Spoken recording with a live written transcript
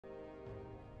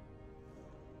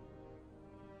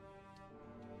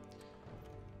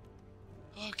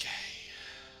Okay.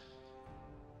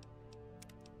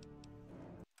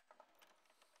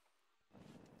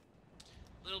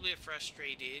 A little bit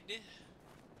frustrated.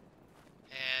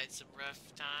 Had some rough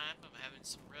time. I'm having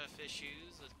some rough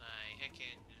issues with my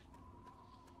heckin'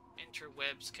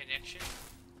 interwebs connection.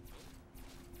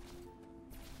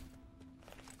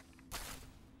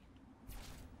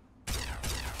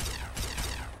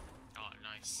 Oh,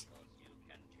 nice.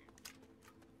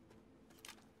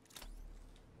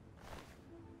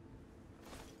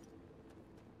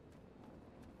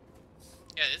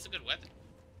 Yeah, this is a good weapon.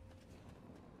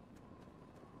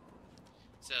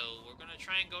 So, we're gonna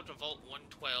try and go to Vault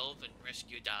 112 and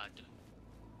rescue Dad.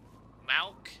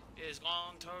 Malk is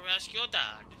going to rescue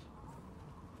Dad.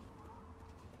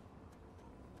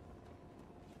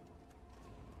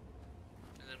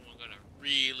 And then we're gonna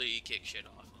really kick shit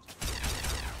off.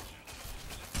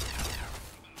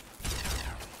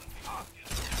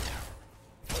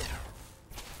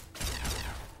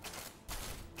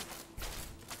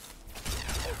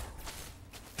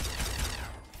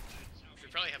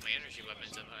 Should probably have my energy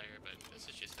weapons up higher, but this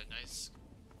is just a nice,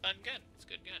 fun gun. It's a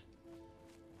good gun.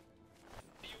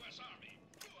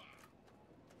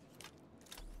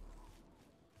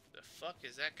 The fuck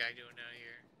is that guy doing out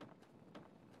here?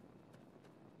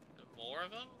 More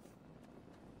of them?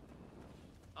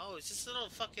 Oh, is this a little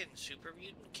fucking super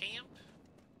mutant camp?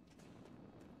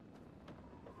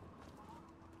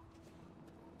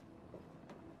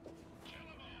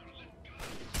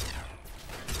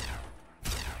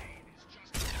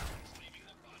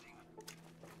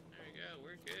 There we go,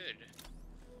 we're good.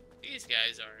 These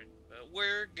guys aren't, but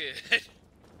we're good.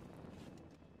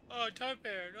 Oh, Teddy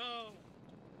Bear, no!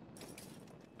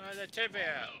 Oh, the Teddy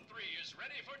Bear! 3 is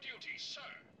ready for duty, sir.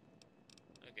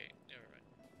 Okay, never mind.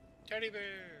 Teddy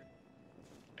Bear!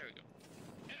 There we go.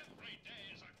 Every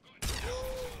day is a good...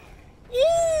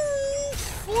 Ooh!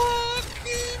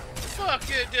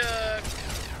 Fucking duck!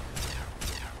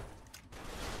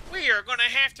 We are gonna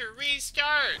have to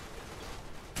restart!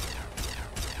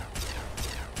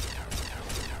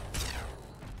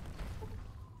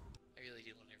 I really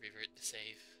do want to revert the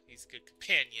save. He's a good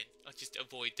companion. I'll just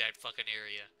avoid that fucking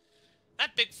area.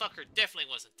 That big fucker definitely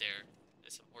wasn't there.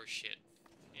 That's some horse shit.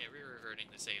 Yeah, we're reverting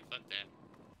the save. Fuck that.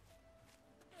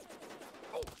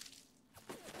 What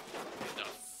the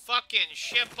fucking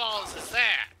shitballs is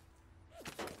that?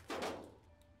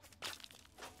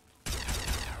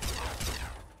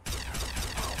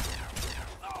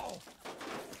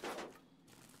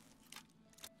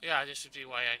 Yeah, this would be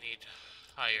why I need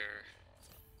higher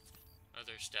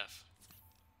other stuff.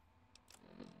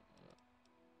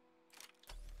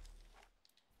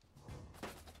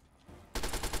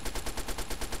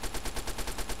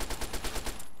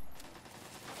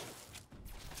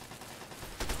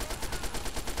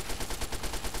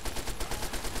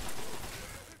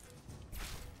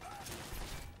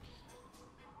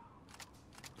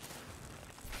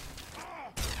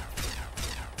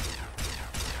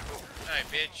 Hi,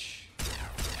 bitch.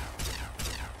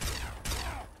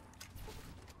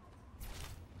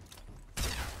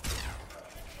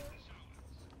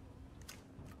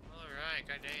 Alright,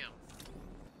 goddamn.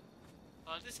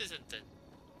 Oh, this isn't the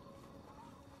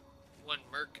one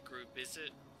Merc group, is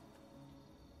it?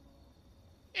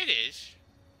 It is.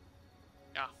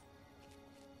 Yeah.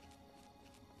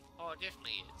 Oh, it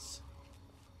definitely is.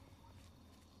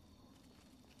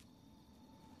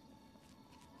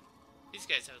 These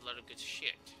guys have a lot of good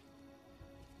shit.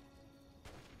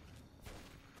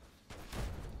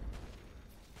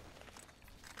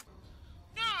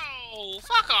 No!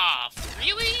 Fuck off!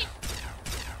 Really?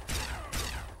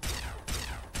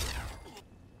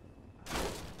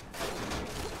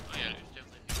 Oh yeah, there's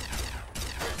definitely...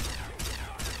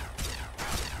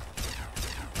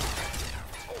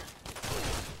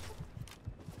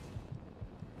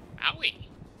 Owie!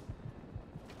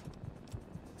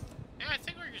 Yeah, I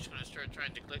think we're just gonna start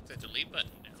trying to click the delete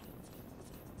button now.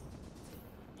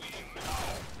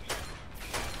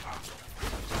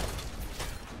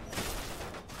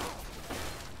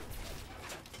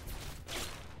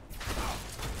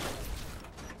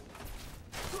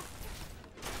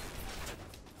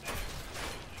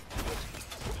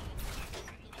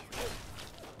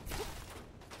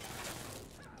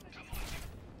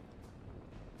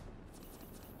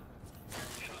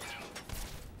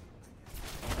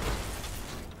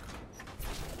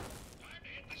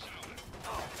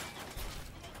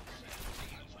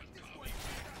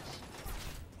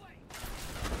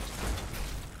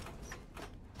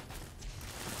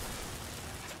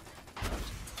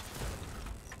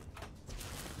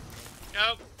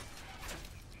 Nope.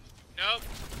 Nope.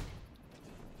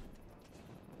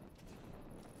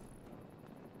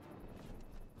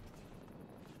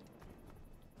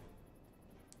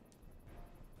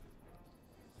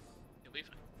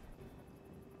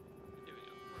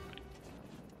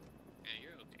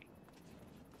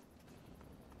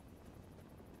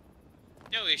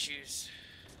 No issues.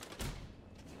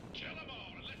 Kill them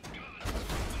all and let God.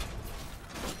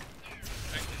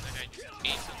 I feel like I just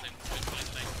ate something quick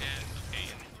like that. Okay.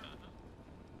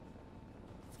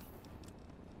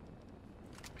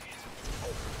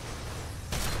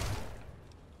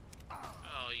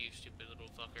 Oh, you stupid little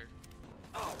fucker.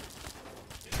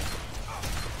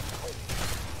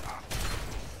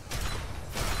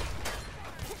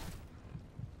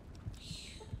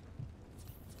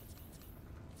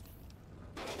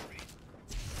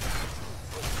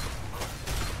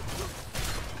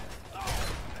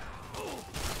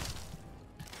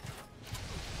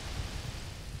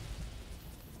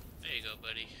 There you go,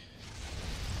 buddy.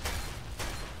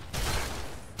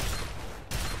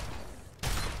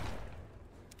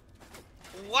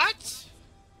 What?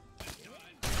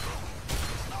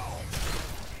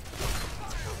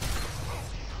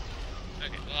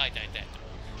 Okay, well I died that time.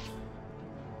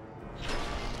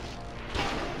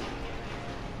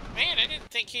 Man, I didn't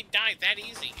think he'd die that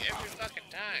easy every fucking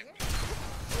time.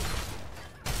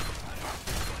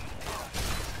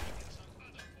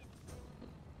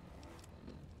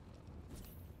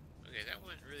 Okay, that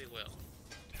went really well.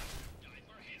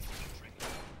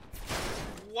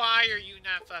 Why are you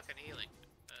not fucking healing?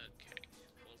 Okay,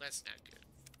 well that's not good.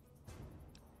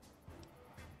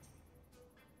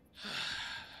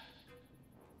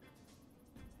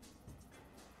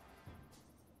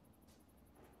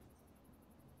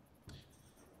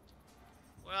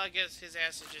 Well, I guess his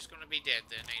ass is just gonna be dead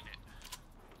then, ain't it?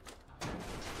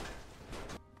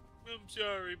 I'm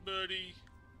sorry, buddy.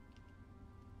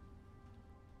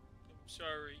 I'm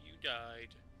sorry you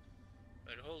died.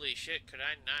 But holy shit, could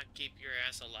I not keep your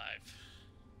ass alive?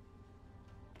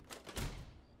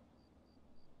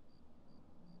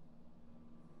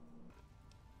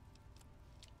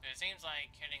 It seems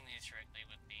like hitting these directly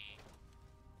with the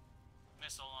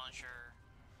missile launcher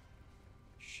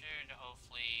should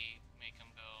hopefully make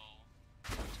him go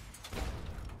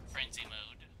frenzy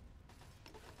mode,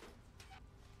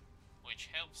 which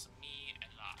helps me a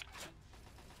lot.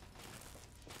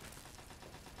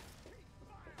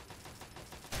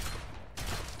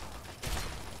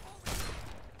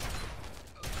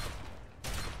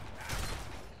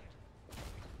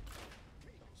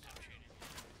 Stop shooting.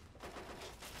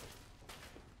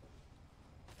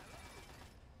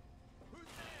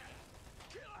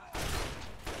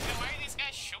 Yeah, why are these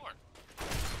guys short?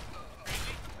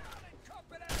 Crazy?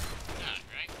 Not,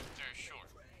 right? They're short.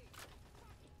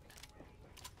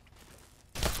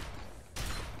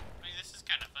 I mean, this is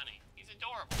kind of funny. He's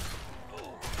adorable.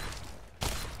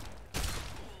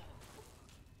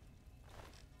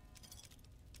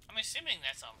 I'm assuming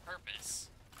that's on purpose.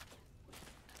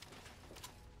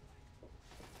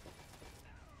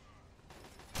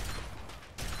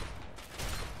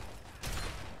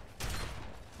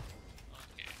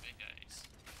 Okay, big guys.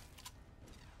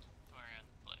 We're on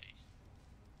play.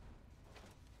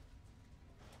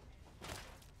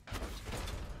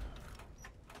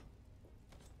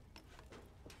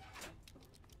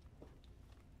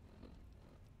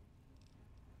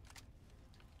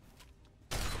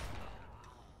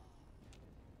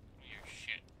 You're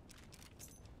shit.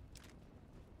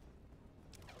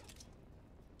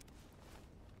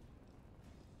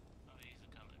 Oh, he's a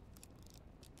coming.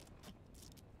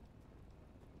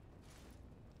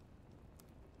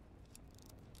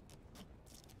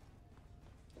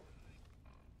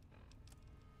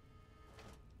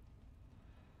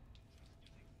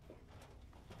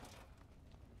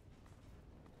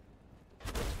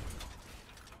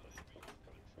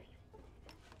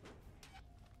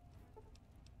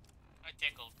 I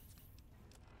tickled.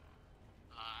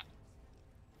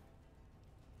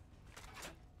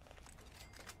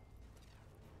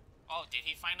 Oh, did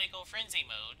he finally go frenzy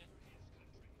mode?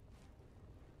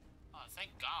 Oh,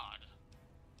 thank God.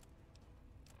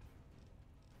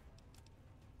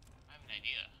 I have an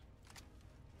idea.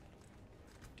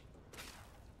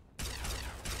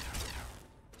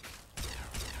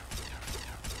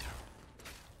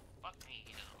 Fuck me,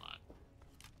 he does a lot.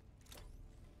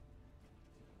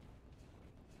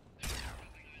 There's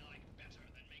nothing I like better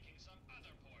than making some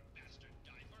other poor bastard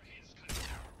die for his country.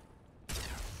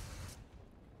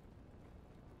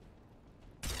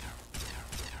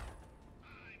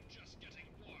 I'm just getting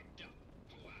warmed up.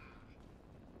 Hooah!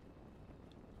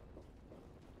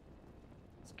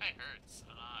 This guy hurts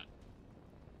a lot.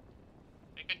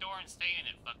 Pick a door and stay in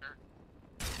it, fucker.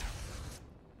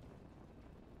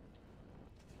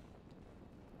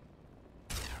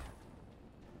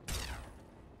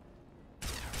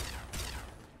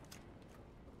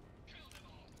 Kill them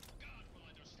all. God will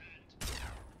understand.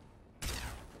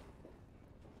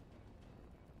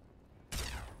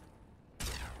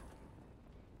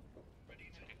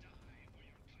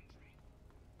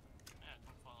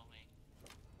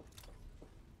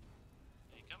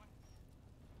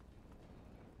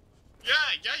 Yeah.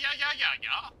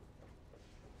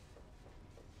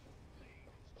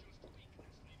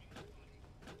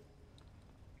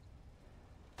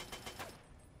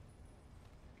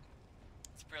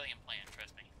 It's a brilliant plan,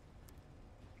 trust me.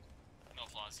 No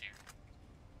flaws here.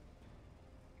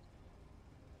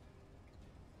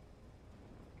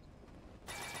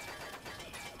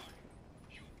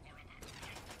 You are about to be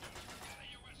introduced to the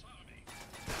U.S. Army.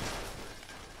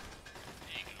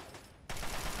 There you go.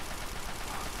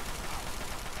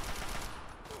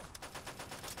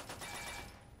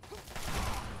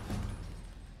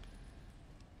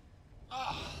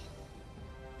 Oh.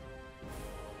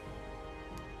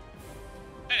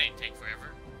 That didn't take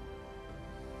forever.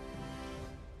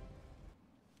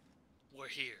 We're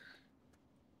here.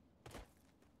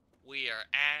 We are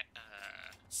at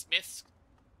Smith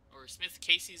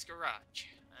Casey's garage.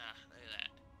 Ah, look at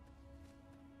that.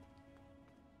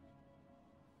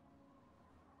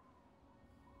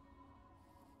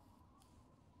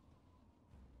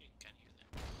 You can kind of hear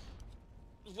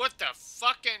that. What the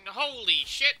fucking holy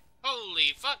shit!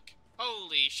 Holy fuck!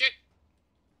 Holy shit!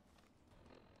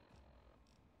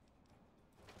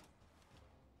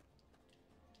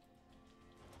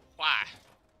 Why?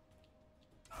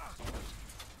 I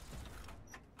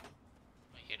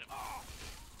hit him. I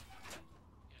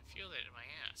feel that in my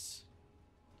ass.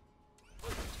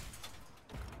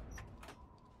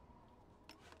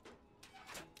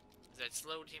 That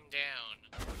slowed him down.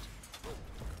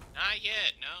 Not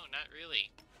yet. No, not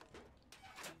really.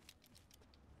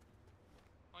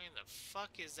 Why in the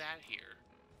fuck is that here?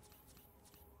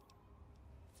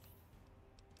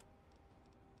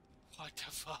 What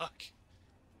the fuck?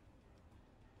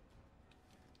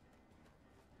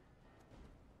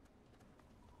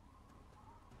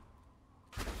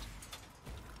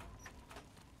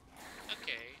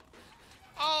 Okay.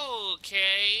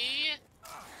 Okay.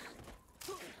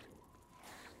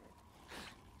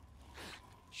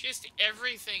 Just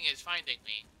everything is finding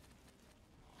me.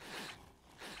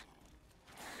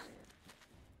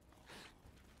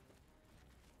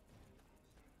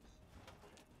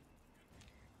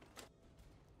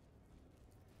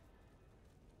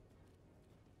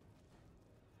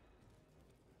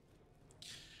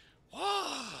 Whoa!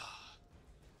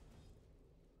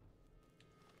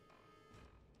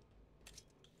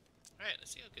 Alright,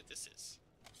 let's see how good this is.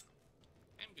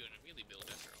 I'm doing a really build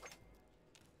after all.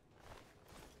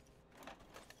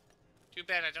 Too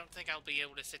bad I don't think I'll be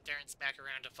able to sit there and smack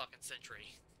around a fucking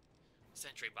sentry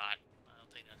bot. I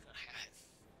don't think that's gonna happen.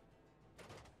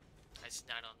 That's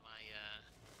not on my,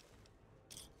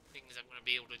 things I'm gonna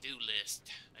be able to do list,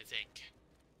 I think.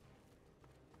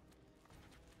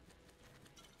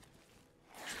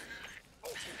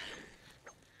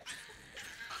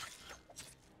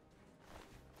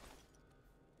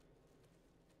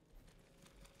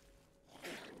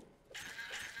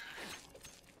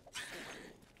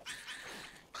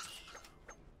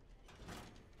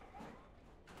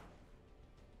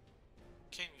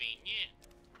 Convenient.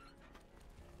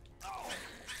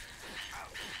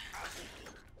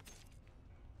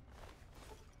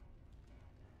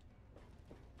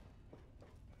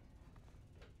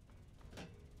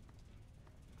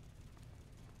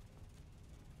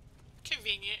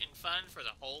 Convenient and fun for the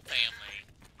whole family.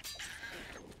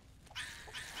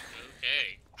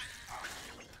 Okay.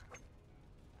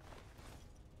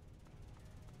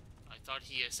 I thought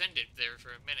he ascended there for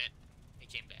a minute. He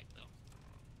came back though.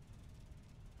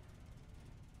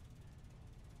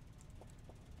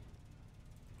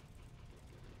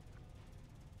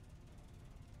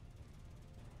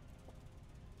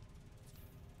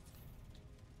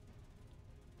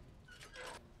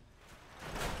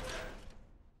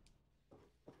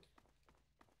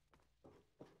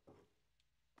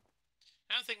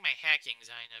 I don't think my hacking's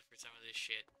high enough for some of this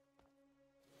shit.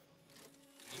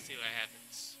 We'll see what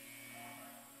happens.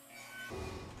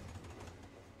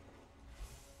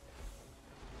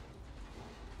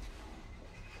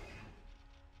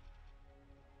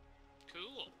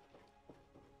 Cool.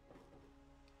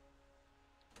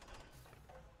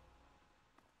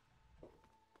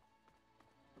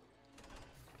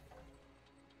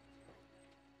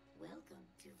 Welcome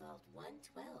to Vault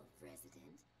 112,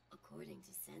 resident. According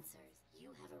to sensors,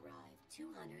 you have arrived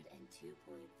 202.3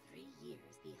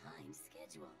 years behind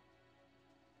schedule.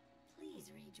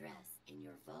 Please redress in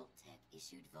your Vault Tech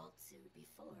issued Vault suit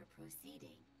before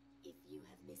proceeding. If you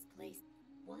have misplaced,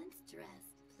 once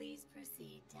dressed, please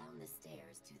proceed down the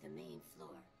stairs to the main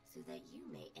floor so that you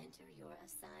may enter your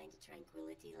assigned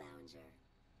Tranquility Lounger.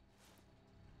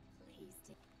 Please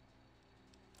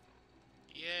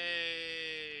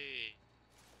Yay!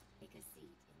 take a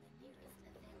seat in the nearest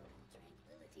available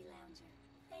Tranquility Lounger.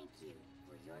 Thank you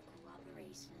for your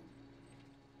cooperation.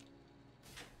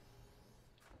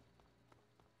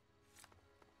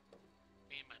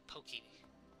 Man, my pokey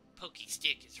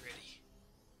stick is ready.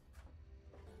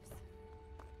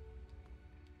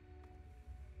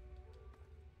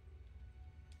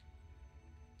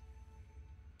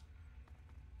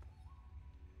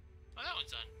 Oh, that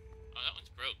one's on. Oh, that one's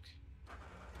broke.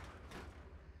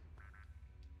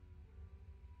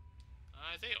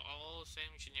 Are they all the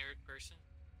same generic person?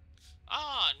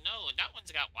 Ah, no, that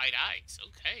one's got white eyes.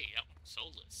 Okay, that one's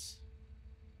soulless.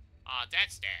 Ah,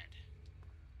 that's Dad.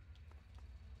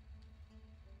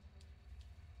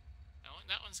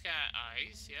 That one's got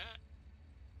eyes, yeah.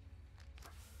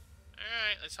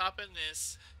 Alright, let's hop in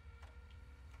this.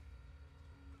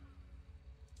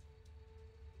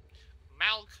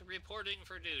 Malk reporting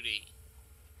for duty.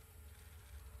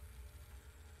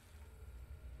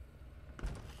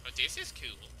 But this is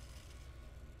cool.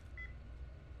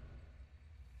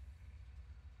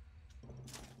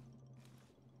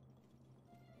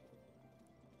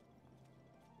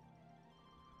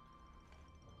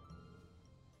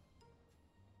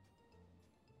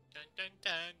 Dun dun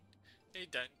dun. Hey,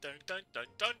 dun dun dun dun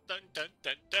dun dun dun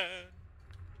dun dun.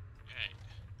 Alright.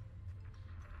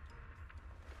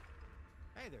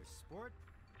 Hey there, sport.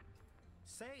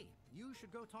 Say, you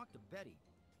should go talk to Betty.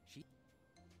 She...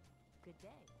 Good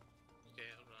day. Okay,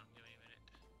 hold on, give me a minute.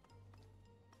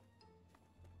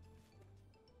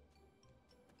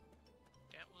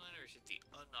 That one, or is it the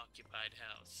unoccupied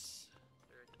house? Is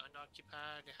there an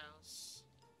unoccupied house?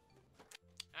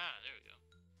 Ah, there we go.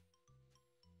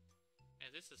 Yeah,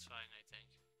 this is fine, I think.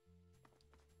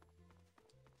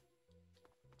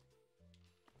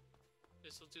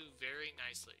 This will do very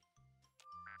nicely.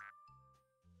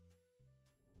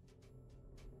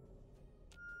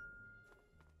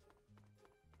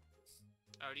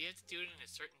 Oh, do you have to do it in a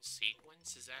certain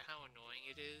sequence? Is that how annoying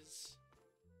it is?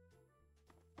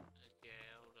 Okay,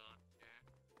 hold on here.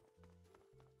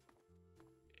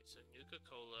 Okay, so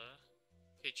Nuka-Cola,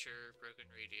 pitcher, broken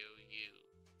radio, you.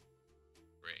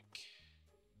 Brick.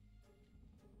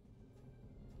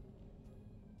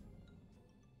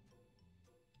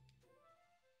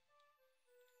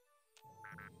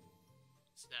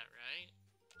 Is that right?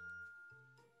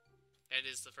 That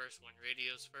is the first one.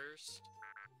 Radio's first.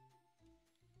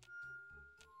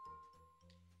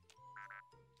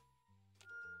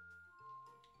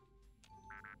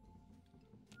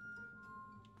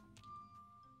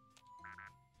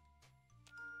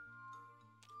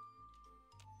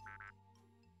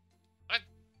 What?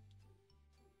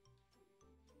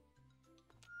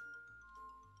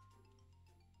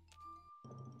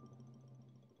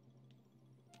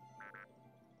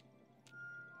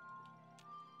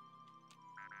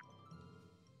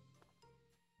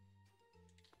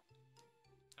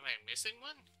 Am I missing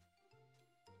one?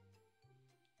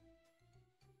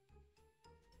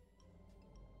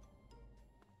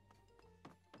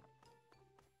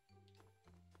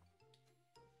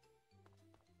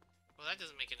 Well, that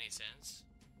doesn't make any sense.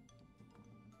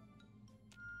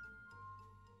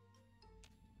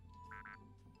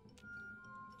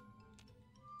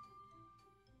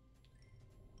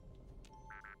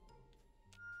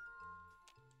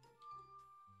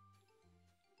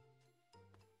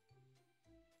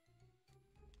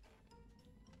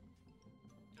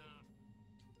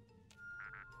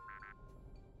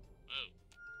 Oh.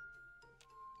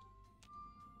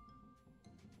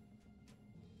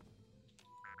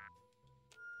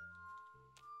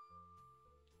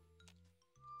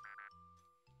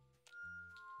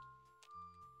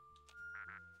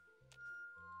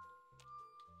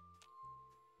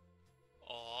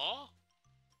 Aw.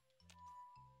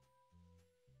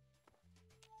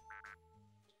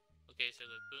 Okay, so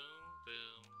the boom,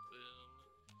 boom, boom,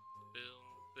 boom,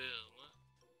 boom.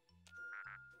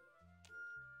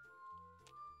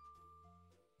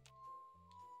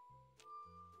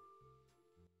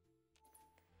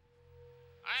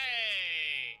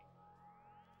 Hey!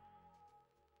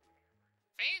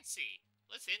 Fancy!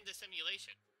 Let's end the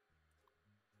simulation.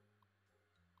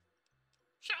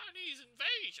 Chinese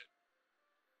invasion!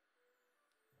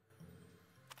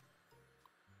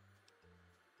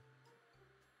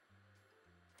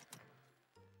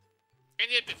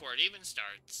 End it before it even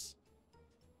starts.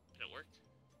 Did it work?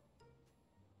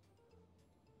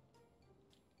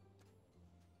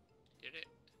 Did it?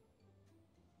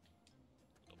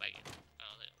 Go back in.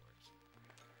 Oh, that works.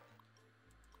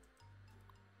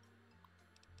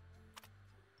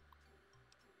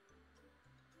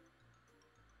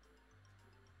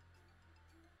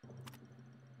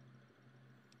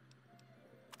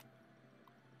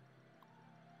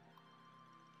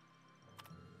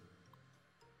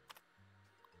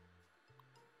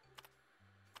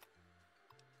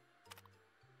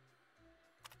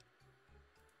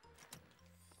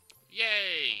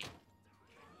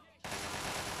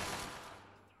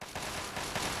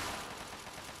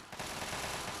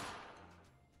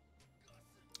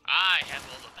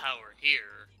 power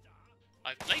here.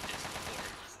 I've played this before.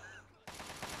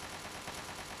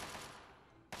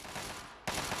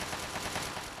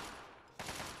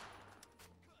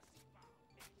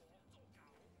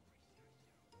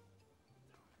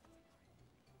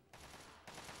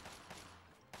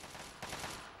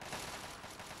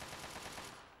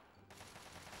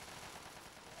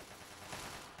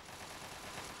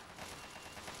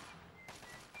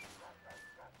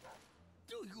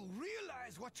 Do you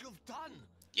realize what you've done?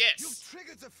 Yes. You've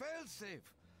triggered the failsafe.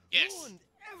 Yes. Ruined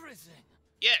everything.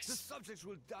 Yes. The subjects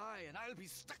will die, and I'll be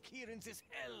stuck here in this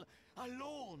hell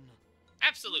alone.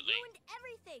 Absolutely. You ruined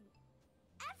everything.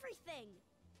 Everything.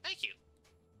 Thank you.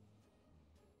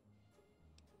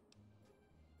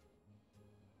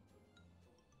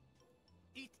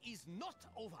 It is not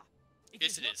over.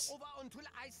 Yes, it not is. over until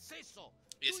I say so.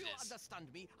 Yes, Do it you is. understand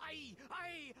me? I.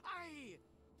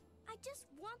 I just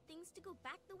want things to go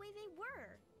back the way they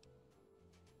were.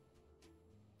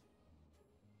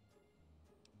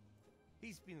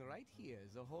 He's been right here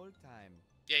the whole time.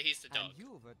 Yeah, he's the dog. And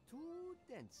you were too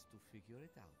dense to figure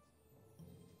it out.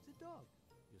 The dog,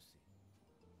 you see.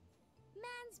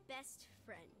 Man's best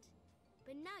friend.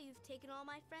 But now you've taken all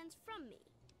my friends from me.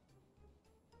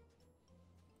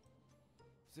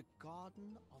 The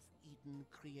Garden of Eden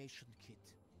creation kit.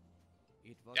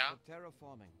 It was Yeah. for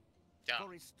terraforming. Yeah. For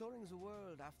restoring the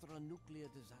world after a nuclear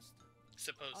disaster.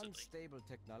 Supposedly. Unstable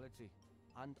technology.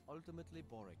 And ultimately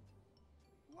boring.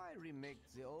 Why remake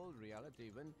the old reality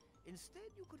when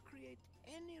instead you could create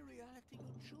any reality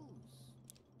you choose?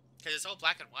 Because it's all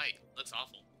black and white. Looks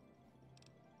awful.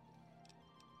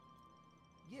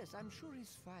 Yes, I'm sure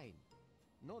he's fine.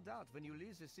 No doubt when you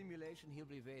leave the simulation he'll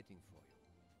be waiting for you.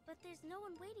 But there's no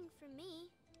one waiting for me.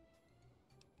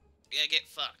 Yeah, get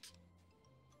fucked.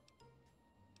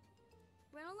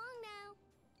 Run along now.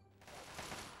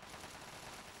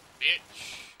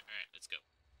 Bitch. Alright, let's go.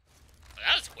 Oh,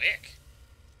 that was quick.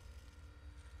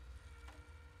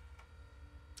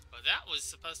 Well, that was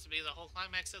supposed to be the whole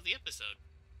climax of the episode.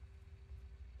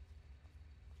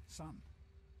 Son,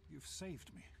 you've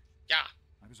saved me. Yeah.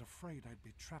 I was afraid I'd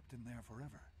be trapped in there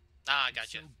forever. Ah, I It's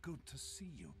gotcha. so good to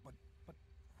see you, but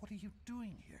what are you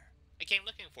doing here? I came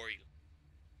looking for you.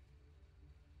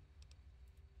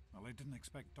 Well, I didn't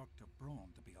expect Dr.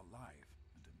 Braun to be alive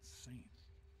and insane.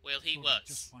 Well, he Thought I'd was.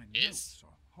 just find Is. notes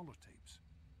or holotapes.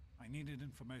 I needed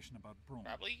information about Braun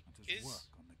Probably and his is. work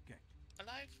on the Gek.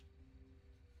 Alive?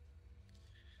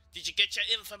 Did you get your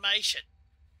information?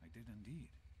 I did indeed.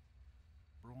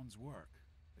 Braun's work,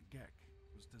 the Gek,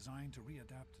 was designed to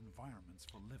readapt environments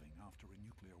for living after a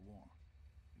nuclear war.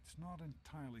 It's not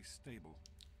entirely stable,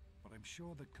 but I'm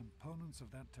sure the components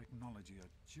of that technology are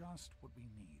just what we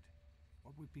need.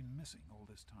 What we've been missing all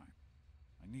this time.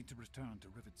 I need to return to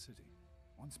Rivet City.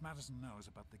 Once Madison knows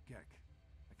about the Gek,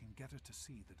 I can get her to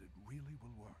see that it really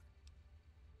will work.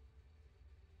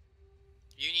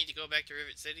 You need to go back to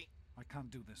Rivet City? I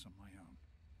can't do this on my own.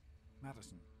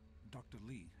 Madison, Dr.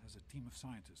 Lee has a team of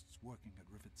scientists working at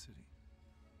Rivet City.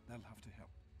 They'll have to help.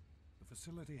 The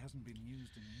facility hasn't been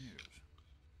used in years.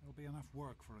 There'll be enough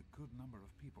work for a good number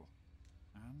of people,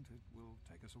 and it will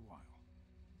take us a while.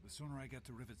 The sooner I get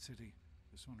to Rivet City,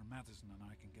 the sooner Madison and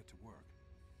I can get to work.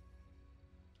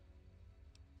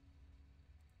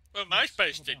 What am I Yes,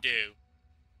 supposed what to about do?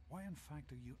 Why in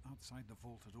fact are you outside the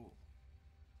vault at all?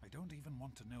 I don't even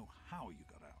want to know how you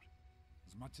got out.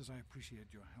 As much as I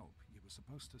appreciate your help, you were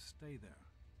supposed to stay there,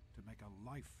 to make a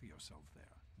life for yourself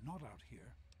there, not out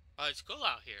here. Oh, it's cool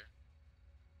out here.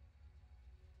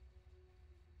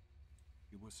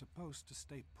 You were supposed to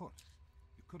stay put.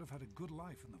 You could have had a good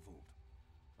life in the vault.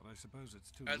 But I suppose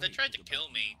it's too late. They tried to go kill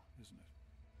back me. now, isn't it?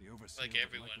 The overseer Like would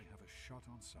everyone. likely have a shot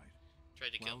on sight.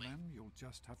 Tried to kill Well me. then, you'll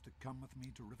just have to come with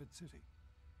me to Rivet City.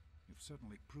 You've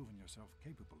certainly proven yourself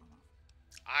capable enough.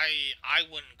 I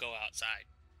wouldn't go outside.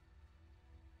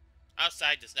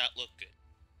 Outside does not look good.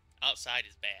 Outside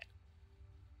is bad.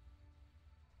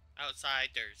 Outside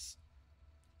there's...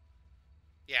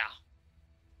 Yeah.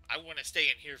 I want to stay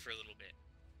in here for a little bit.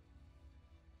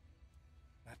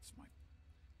 That's my...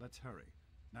 Let's hurry.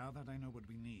 Now that I know what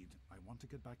we need, I want to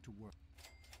get back to work.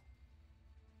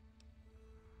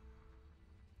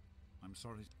 I'm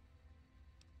sorry.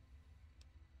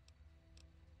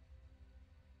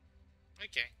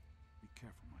 Okay. Be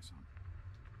careful, my son.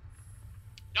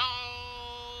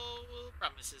 No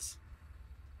promises.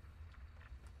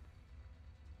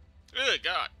 Good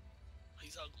God.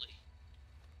 He's ugly.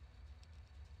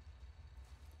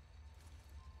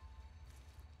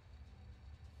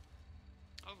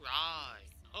 Alright.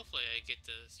 Hopefully I get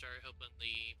to start helping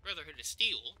the Brotherhood of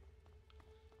Steel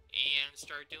and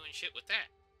start doing shit with that.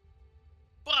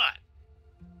 But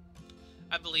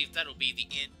I believe that'll be the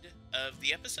end of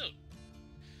the episode.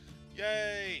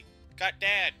 Yay! Got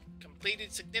Dad.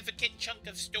 Completed significant chunk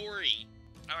of story.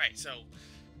 Alright, so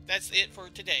that's it for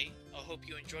today. I hope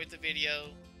you enjoyed the video.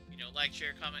 You know, like,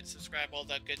 share, comment, subscribe, all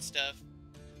that good stuff.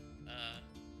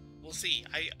 We'll see.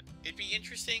 It'd be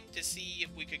interesting to see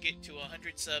if we could get to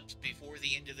 100 subs before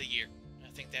the end of the year. I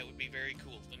think that would be very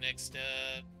cool. The next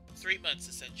 3 months,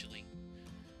 essentially.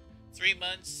 3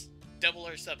 months, double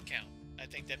our sub count. I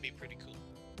think that'd be pretty cool.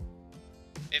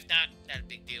 If not, not a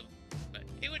big deal. But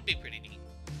it would be pretty neat.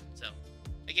 So,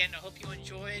 again, I hope you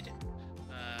enjoyed.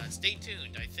 Stay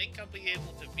tuned. I think I'll be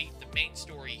able to beat the main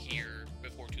story here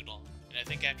before too long. And I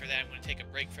think after that, I'm going to take a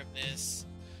break from this.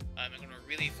 I'm going to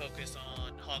really focus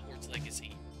on Hogwarts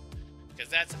Legacy. Because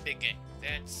that's a big game.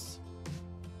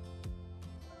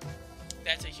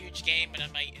 That's a huge game, and I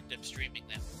might end up streaming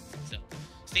that. So,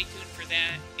 stay tuned for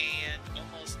that, and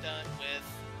almost done with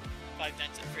Five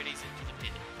Nights at Freddy's Into the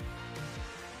Pit.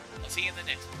 I'll see you in the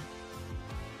next one.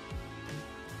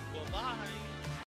 Well, bye!